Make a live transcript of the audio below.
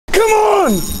Come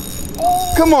on!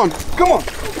 Come on! Come on!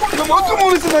 Come on! Come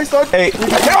on! It's a nice dog. Hey!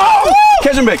 Oh!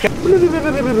 Catch him, bait!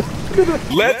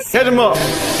 Let's catch him up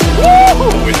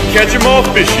with Catch 'em All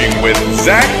Fishing with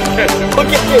Zak Catchem. Look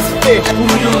at this fish!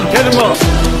 Catch 'em up.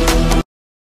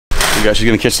 You guys, she's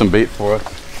gonna catch some bait for us.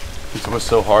 It was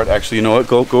so hard. Actually, you know what?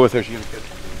 Go with her. She's gonna catch.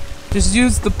 Just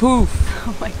use the poof.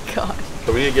 Oh my god.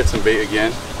 So we need to get some bait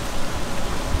again.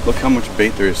 Look how much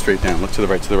bait there is straight down. Look to the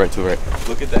right, to the right, to the right.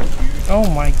 Look at that. Oh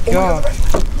my god.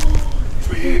 It's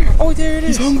right here. Oh, there it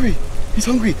is. He's hungry. He's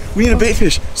hungry. We need a bait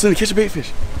fish. So then catch a bait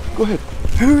fish. Go ahead.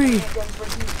 Hurry.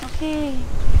 Okay.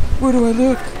 Where do I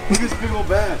look? Look at this big old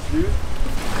bass, dude.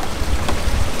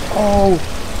 Oh,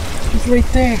 he's right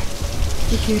there.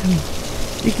 Look at him.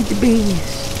 Look at the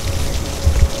bass.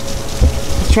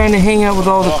 He's trying to hang out with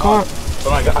all the carp.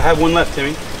 Hold on, I have one left,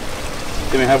 Timmy.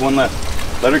 Timmy, I have one left.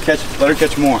 Let her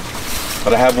catch more.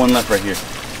 But I have one left right here.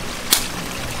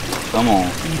 Come on.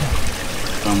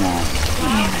 Come on.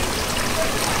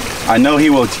 I know he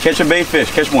will. Catch a bait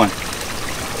fish. Catch one.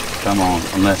 Come on,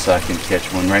 unless I can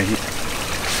catch one right here.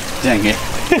 Dang it.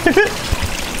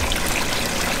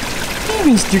 Hey,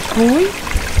 Mr. Koi. I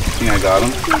think I got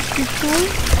him. Mr. Koi.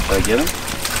 Did I get him?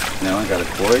 No, I got a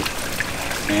koi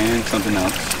and something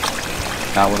else.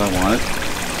 Not what I wanted.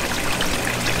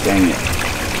 Dang it.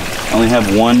 I only have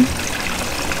one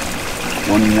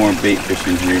more bait fish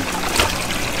in here.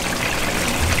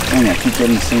 Dang it, I keep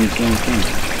getting the same thing.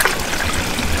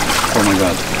 Oh my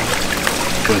god.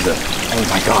 What is that? Oh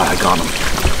my god, I got him.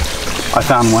 I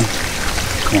found one.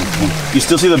 Come on, come on. You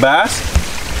still see the bass?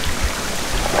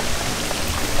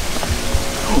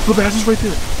 Oh, the bass is right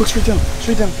there. Look straight down,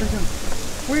 straight down, straight down.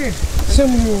 Where?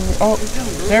 Somewhere. Oh,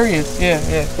 there he is. Yeah,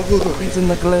 yeah. Look. He's in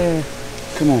the glare.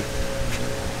 Come on.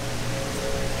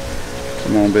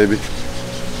 Come on, baby.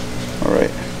 All right.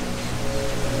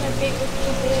 That bait was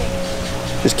too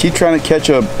big. Just keep trying to catch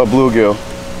a bluegill.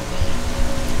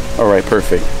 All right,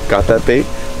 perfect. Got that bait?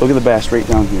 Look at the bass right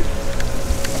down here.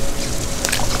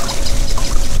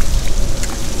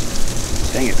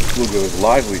 Dang it, this bluegill is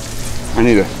lively. I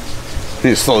need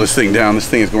to slow this thing down. This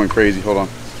thing is going crazy. Hold on.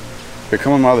 Here,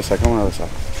 come on the other side. Come on the other side.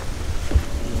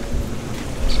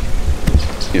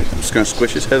 Yeah, I'm just gonna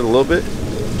squish his head a little bit,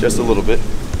 just a little bit.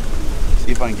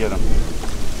 See if I can get him.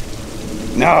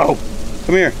 No!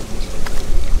 Come here.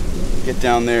 Get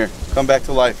down there. Come back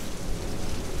to life.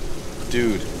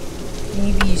 Dude.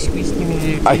 Maybe you squeezed him a little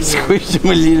too I hard. squished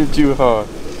him a little too hard.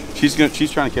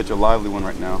 She's trying to catch a lively one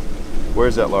right now.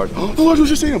 Where's that large? Oh, the large one's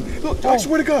just seeing him. Look, I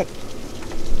swear to God.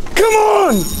 Come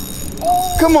on!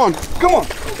 Come on! Come on!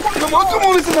 Come on! Come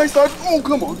on! It's a nice large. Oh,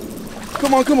 come on!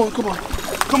 Come on! Come on! Come on!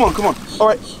 Come on! Come on! All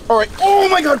right! All right! Oh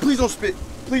my God! Please don't spit!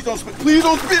 Please don't spit! Please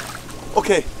don't spit!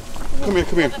 Okay. Come here!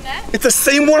 Come here! It's the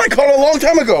same one I caught a long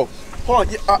time ago. Hold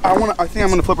on. Yeah, I think I'm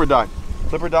gonna flip or die.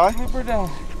 Flip or die? Flip her down.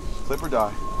 Flip or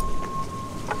die.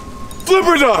 Flip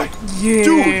or die! Yeah.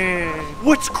 Dude,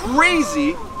 what's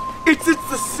crazy, it's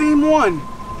the same one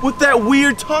with that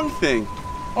weird tongue thing.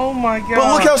 Oh my god.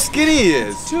 But look how skinny he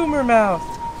is. Tumor mouth.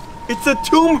 It's a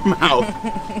tumor mouth.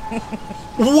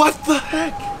 What the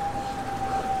heck?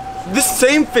 This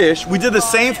same fish, we did the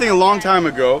same thing a long time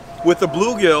ago with the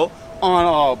bluegill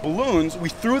on balloons. We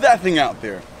threw that thing out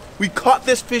there. We caught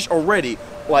this fish already,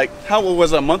 like, how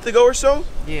was it, a month ago or so?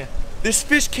 Yeah. This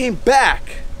fish came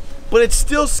back, but it's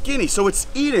still skinny, so it's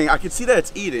eating. I can see that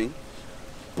it's eating.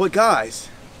 But guys,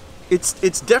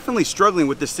 it's definitely struggling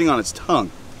with this thing on its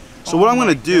tongue. So what I'm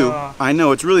gonna do, I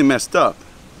know it's really messed up.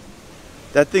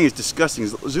 That thing is disgusting.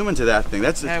 Zoom into that thing.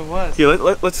 That was. Here,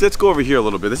 let's go over here a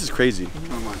little bit. This is crazy.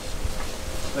 Come on.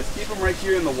 Let's keep him right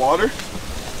here in the water,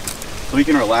 so he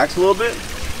can relax a little bit.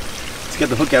 Let's get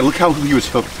the hook out. Look how he was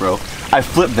hooked, bro. I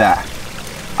flipped that.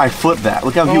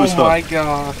 Look how he was hooked. Oh my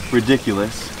god.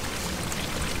 Ridiculous.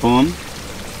 Boom.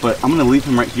 But I'm gonna leave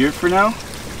him right here for now.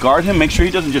 Guard him. Make sure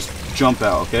he doesn't just jump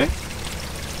out. Okay.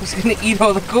 He's gonna eat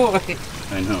all the koi.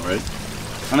 I know, right?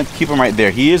 I'm gonna keep him right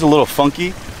there. He is a little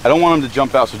funky. I don't want him to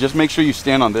jump out, so just make sure you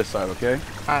stand on this side, okay?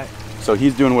 Alright. So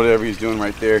he's doing whatever he's doing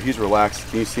right there. He's relaxed.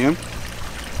 Can you see him?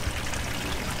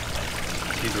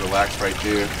 He's relaxed right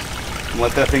there.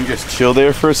 Let that thing just chill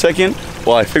there for a second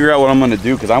while I figure out what I'm gonna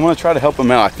do, because I wanna try to help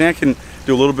him out. I think I can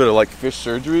do a little bit of like fish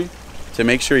surgery to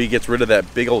make sure he gets rid of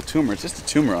that big old tumor. It's just a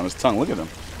tumor on his tongue. Look at him.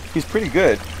 He's pretty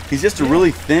good. He's just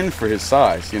really thin for his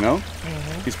size, you know?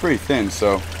 Mm-hmm. He's pretty thin,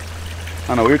 so I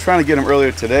don't know. We were trying to get him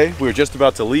earlier today. We were just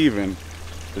about to leave, and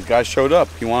this guy showed up.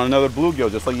 He wanted another bluegill,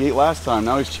 just like he ate last time.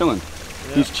 Now he's chilling.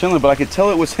 Yeah. He's chilling, but I could tell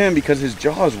it was him because his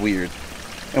jaw is weird.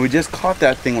 And we just caught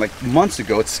that thing like months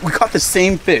ago. We caught the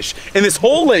same fish in this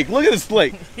whole lake. Look at this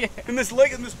lake. Yeah. In this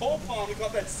lake, in this whole pond, we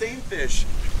caught that same fish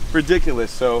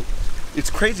ridiculous. So it's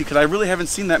crazy because I really haven't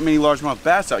seen that many largemouth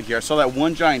bass out here. I saw that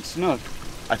one giant snook.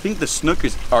 I think the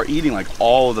snookers are eating like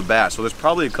all of the bass. So there's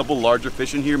probably a couple larger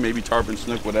fish in here, maybe tarpon,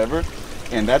 snook, whatever.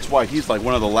 And that's why he's like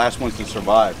one of the last ones to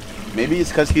survive. Maybe it's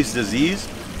because he's diseased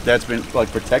that's been like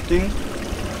protecting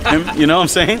him. You know what I'm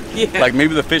saying? Yeah. Like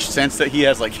maybe the fish sense that he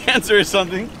has like cancer or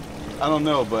something. I don't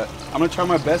know, but I'm gonna try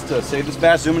my best to save this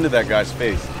bass. Zoom into that guy's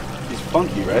face. He's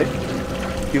funky, right?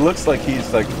 He looks like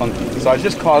he's like funky. So I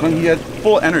just caught him. He had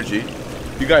full energy.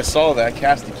 You guys saw that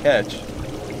cast to catch.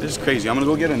 This is crazy. I'm gonna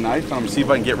go get a knife and I'm gonna see if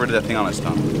I can get rid of that thing on his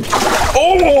tongue.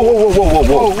 Oh, whoa, whoa, whoa, whoa,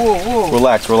 whoa, whoa, whoa.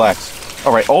 Relax, relax.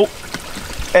 All right, oh.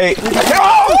 Hey,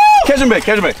 oh! Catch him bait,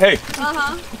 hey.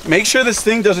 Make sure this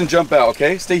thing doesn't jump out,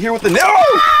 okay? Stay here with the, no!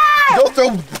 Don't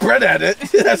throw bread at it.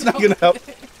 That's not gonna help.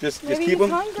 Just keep him.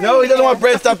 No, he doesn't want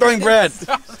bread. Stop throwing bread.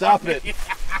 Stop it.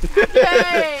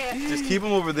 Just keep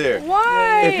him over there.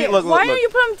 Why? Why don't you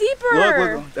put him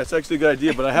deeper? Look, that's actually a good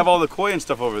idea, but I have all the koi and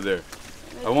stuff over there.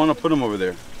 I want to put him over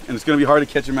there. And it's going to be hard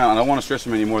to catch him out, and I don't want to stress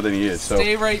him any more than he is. So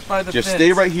stay right by the just fence.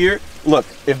 stay right here. Look,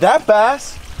 if that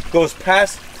bass goes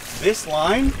past this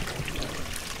line,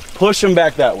 push him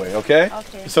back that way, okay?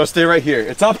 Okay. So stay right here.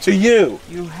 It's up to you.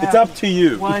 It's up to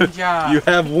you. One job. You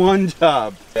have one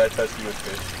job. Yeah, I touch you with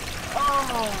fish.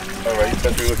 Oh, All right, you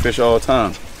touch me with fish all the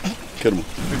time. Good one.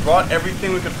 We brought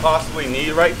everything we could possibly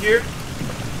need right here.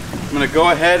 I'm going to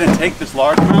go ahead and take this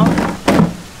largemouth.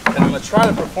 And I'm going to try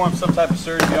to perform some type of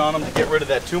surgery on him to get rid of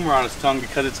that tumor on his tongue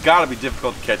because it's got to be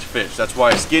difficult to catch fish. That's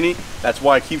why he's skinny. That's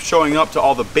why I keep showing up to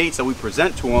all the baits that we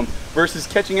present to him versus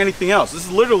catching anything else. This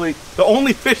is literally the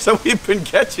only fish that we've been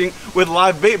catching with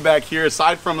live bait back here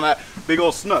aside from that big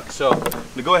old snook. So I'm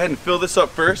going to go ahead and fill this up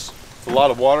first. It's a lot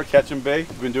of water, Catchem Bay.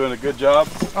 You've been doing a good job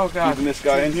keeping this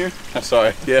guy in here. I'm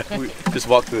sorry. Yeah, we just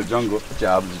walked through the jungle. Good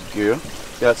job, girl.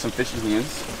 Got some fishy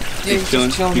hands. Yeah, he's chilling.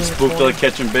 He's spooked like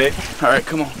Catchem Bay. All right,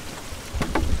 come on.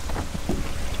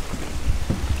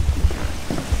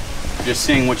 Just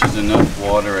seeing which is enough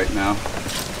water right now.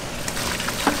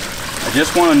 I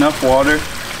just want enough water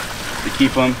to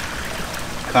keep them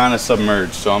kind of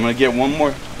submerged. So I'm gonna get one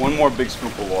more big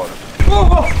scoop of water.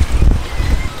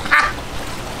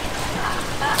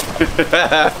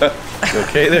 You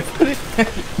okay there, buddy?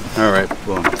 All right,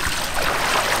 boom.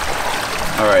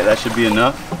 All right, that should be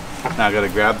enough. Now I gotta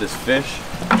grab this fish.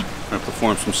 I'm gonna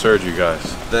perform some surgery, guys.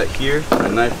 That here, my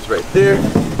knife is right there.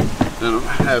 And I'm gonna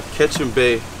have Catchem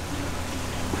Bay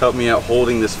help me out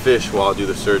holding this fish while I do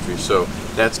the surgery. So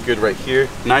that's good right here.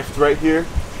 Knife right here.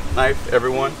 Knife,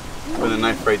 everyone. With a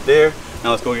knife right there.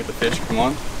 Now let's go get the fish. Come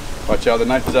on. Watch out, the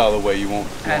knife is out of the way. You won't.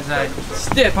 As I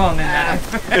step on the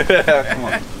knife. Come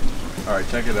on. All right,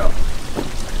 check it out.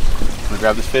 I'm gonna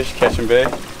grab this fish, Catchem Bay.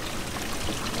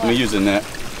 I'm gonna use the net.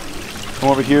 Come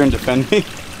over here and defend me.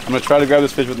 I'm gonna try to grab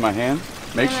this fish with my hand.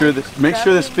 Make sure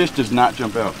this fish does not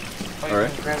jump out. All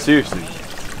right, seriously.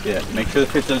 Yeah, make sure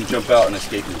the fish doesn't jump out and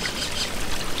escape me.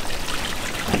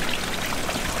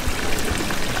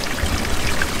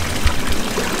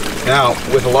 Now,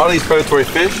 with a lot of these predatory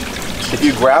fish, if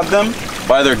you grab them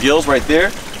by their gills right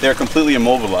there, they're completely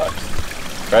immobilized,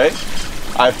 right?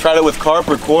 I've tried it with carp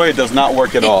or koi, it does not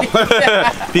work at all.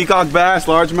 Peacock bass,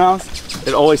 largemouth,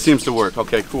 it always seems to work.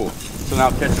 Okay, cool. So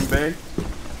now Catchem Bay,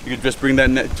 you can just bring that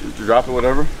net, drop it,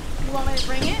 whatever. You want me to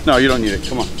bring it? No, you don't need it,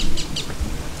 come on.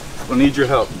 I need your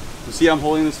help. You see I'm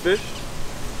holding this fish?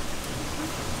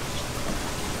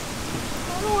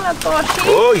 I don't want to throw a sheet.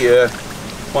 Oh yeah.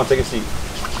 Come on, take a seat.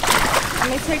 Let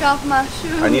me take off my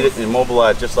shoes. I need it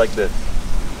immobilized just like this.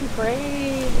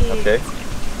 Great. Okay.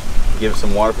 Give it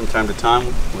some water from time to time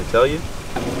when we tell you.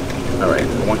 All right,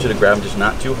 I want you to grab them just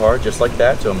not too hard, just like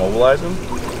that to immobilize them.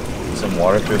 Some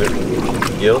water through their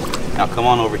gills. Now come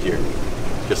on over here.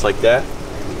 Just like that.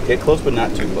 Get close but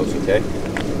not too close, okay?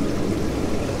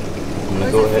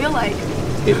 What does it feel like?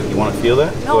 If you want to feel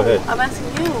that? No, go ahead. I'm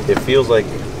asking you. It feels like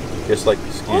just like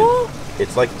the skin. Oh.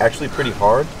 It's like actually pretty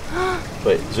hard,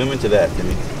 but zoom into that,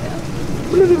 Timmy.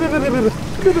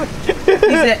 He's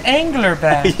an angler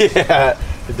bass. Yeah,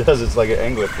 it does. It's like an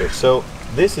anglerfish. So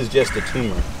this is just a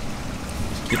tumor.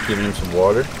 Just keep giving him some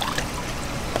water.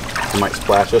 It might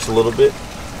splash us a little bit.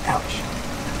 Ouch.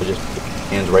 So just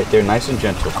hands right there, nice and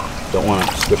gentle. Don't want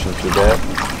to squish him too bad.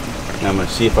 Now I'm going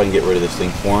to see if I can get rid of this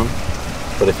thing for him.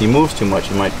 But if he moves too much,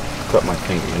 he might cut my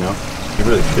finger, you know? You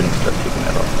really shouldn't start taking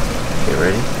that off. Okay,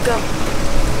 ready? Go.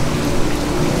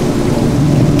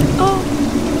 Oh.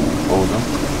 Hold on.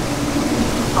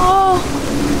 Oh.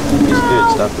 He's good,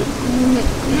 stop it.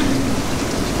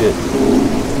 He's good.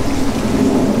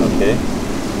 Okay.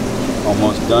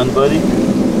 Almost done, buddy.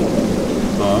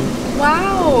 Boom.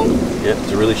 Wow. Yep,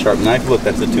 it's a really sharp knife. Look,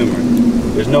 that's a tumor.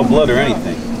 There's no blood or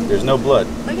anything. There's no blood.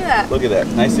 Look at that. Look at that.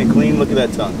 Nice and clean. Look at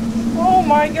that tongue. Oh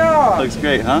my god. Looks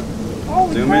great, huh?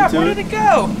 Holy Zoom crap, into where it. did it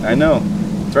go? I know.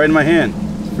 It's right in my hand.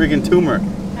 It's a freaking tumor.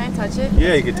 Can I touch it?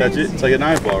 Yeah, you can touch it. It's like an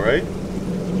eyeball, right?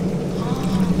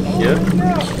 Yeah.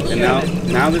 And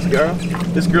now this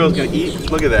girl's gonna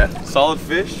eat. Look at that. Solid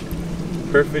fish.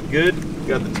 Perfect, good. You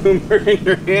got the tumor in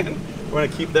your hand. We're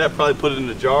gonna keep that, probably put it in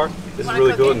a jar. This is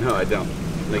really good. No, I don't.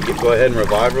 Go ahead and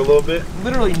revive her a little bit.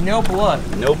 Literally no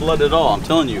blood. No blood at all. I'm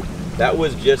telling you, that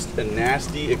was just a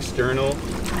nasty external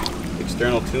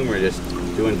tumor just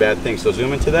doing bad things. So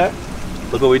zoom into that.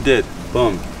 Look what we did.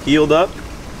 Boom. Healed up.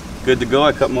 Good to go.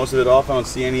 I cut most of it off. I don't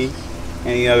see any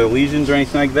other lesions or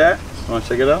anything like that. Want to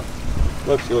check it out?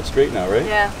 Look, she looks great now, right?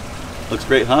 Yeah. Looks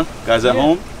great, huh? Guys at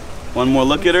home? One more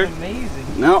look at her. Amazing.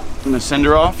 Now, I'm gonna send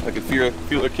her off. I can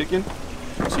feel her kicking.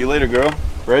 See you later, girl.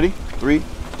 Ready? 3,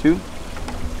 2.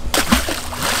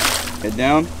 Head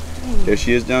down. There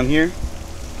she is down here.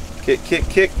 Kick, kick,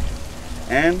 kick.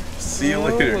 And see you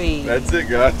later. That's it,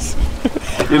 guys.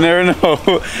 You never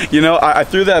know. You know, I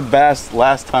threw that bass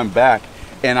last time back,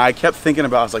 and I kept thinking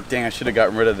about, I was like, dang, I should have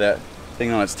gotten rid of that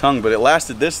thing on its tongue, but it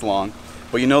lasted this long.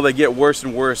 But you know, they get worse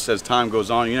and worse as time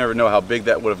goes on. You never know how big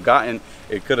that would have gotten.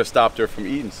 It could have stopped her from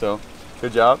eating, so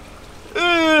good job.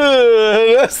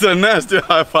 That's a nasty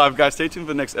high five, guys. Stay tuned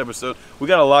for the next episode. We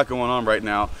got a lot going on right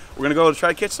now. We're gonna go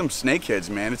try to catch some snakeheads,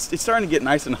 man. It's starting to get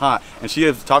nice and hot, and she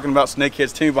is talking about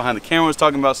snakeheads. Timmy behind the camera was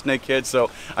talking about snakeheads, so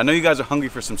I know you guys are hungry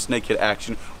for some snakehead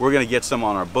action. We're gonna get some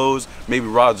on our bows, maybe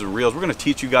rods and reels. We're gonna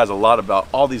teach you guys a lot about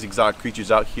all these exotic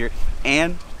creatures out here,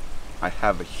 and I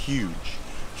have a huge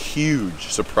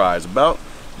surprise. About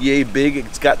yay big.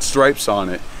 It's got stripes on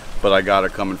it, but I got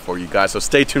it coming for you guys. So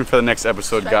stay tuned for the next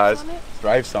episode, guys.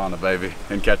 Stripes on it, baby,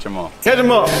 and catch them all. Catch them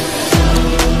all.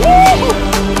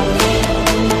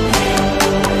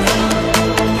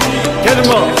 Catch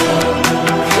them all.